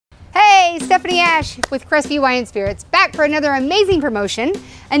Hey, Stephanie Ash with Crestview Wine and Spirits, back for another amazing promotion.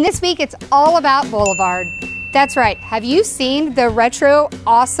 And this week it's all about Boulevard. That's right. Have you seen the retro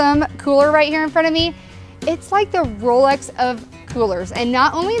awesome cooler right here in front of me? It's like the Rolex of coolers. And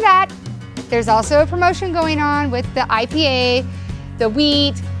not only that, there's also a promotion going on with the IPA, the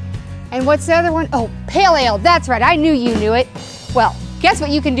wheat, and what's the other one? Oh, pale ale. That's right. I knew you knew it. Well, guess what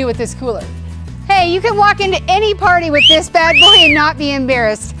you can do with this cooler? Hey, you can walk into any party with this bad boy and not be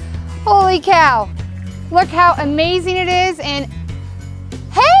embarrassed. Holy cow. Look how amazing it is. And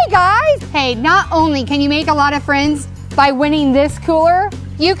hey guys, hey, not only can you make a lot of friends by winning this cooler,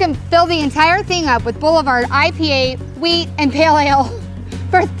 you can fill the entire thing up with Boulevard IPA, wheat, and pale ale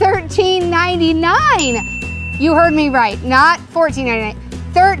for $13.99. You heard me right, not $14.99,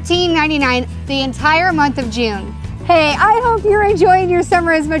 $13.99 the entire month of June. Hey, I hope you're enjoying your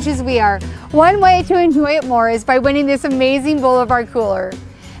summer as much as we are. One way to enjoy it more is by winning this amazing Boulevard cooler.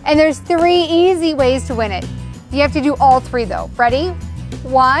 And there's 3 easy ways to win it. You have to do all 3 though. Ready?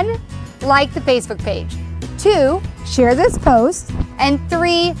 1, like the Facebook page. 2, share this post. And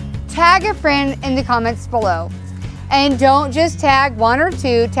 3, tag a friend in the comments below. And don't just tag 1 or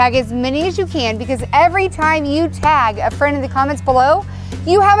 2, tag as many as you can, because every time you tag a friend in the comments below,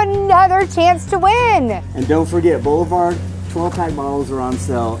 you have another chance to win. And don't forget, Boulevard 12-pack bottles are on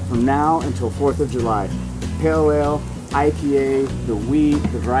sale from now until 4th of July. Pale ale, IPA, the wheat,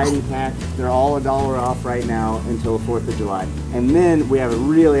 the variety pack, they're all $1 off right now until 4th of July. And then we have a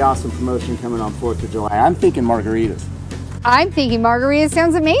really awesome promotion coming on 4th of July. I'm thinking margaritas. I'm thinking margaritas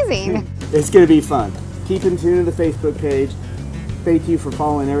sounds amazing. It's gonna be fun. Keep in tune to the Facebook page. Thank you for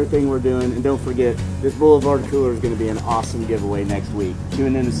following everything we're doing. And don't forget, this Boulevard cooler is gonna be an awesome giveaway next week.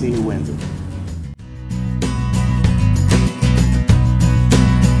 Tune in to see who wins it.